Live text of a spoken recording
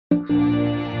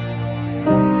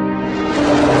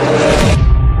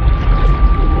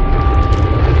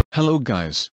Hello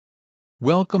guys.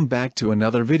 Welcome back to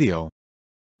another video.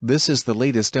 This is the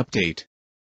latest update.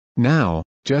 Now,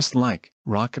 just like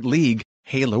Rocket League,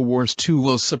 Halo Wars 2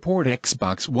 will support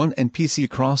Xbox One and PC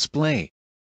crossplay.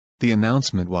 The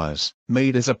announcement was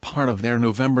made as a part of their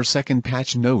November 2nd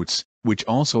patch notes, which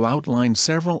also outlined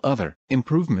several other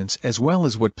improvements as well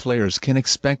as what players can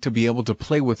expect to be able to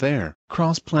play with their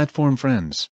cross-platform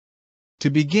friends.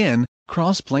 To begin,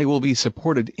 crossplay will be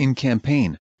supported in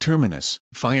Campaign, Terminus,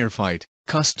 Firefight,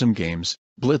 Custom Games,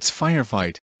 Blitz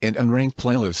Firefight, and Unranked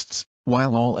playlists,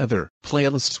 while all other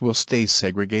playlists will stay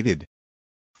segregated.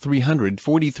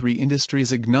 343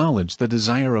 Industries acknowledge the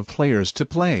desire of players to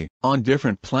play on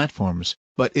different platforms,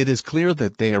 but it is clear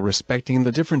that they are respecting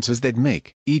the differences that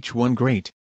make each one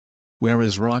great.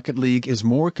 Whereas Rocket League is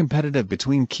more competitive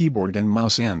between keyboard and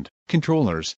mouse and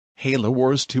controllers, Halo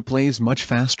Wars 2 plays much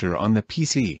faster on the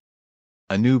PC.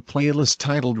 A new playlist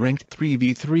titled Ranked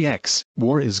 3v3x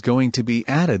War is going to be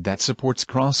added that supports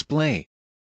crossplay.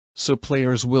 So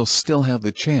players will still have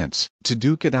the chance to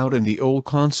duke it out in the old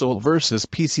console versus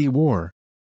PC war.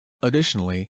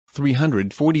 Additionally,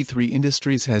 343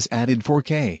 Industries has added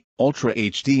 4K, Ultra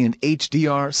HD and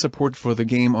HDR support for the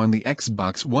game on the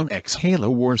Xbox One X. Halo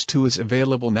Wars 2 is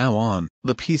available now on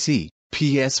the PC,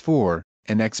 PS4,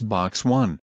 and Xbox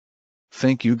One.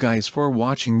 Thank you guys for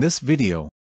watching this video.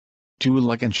 Do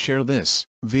like and share this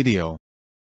video.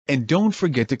 And don't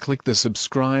forget to click the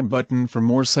subscribe button for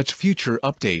more such future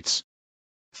updates.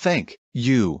 Thank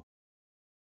you.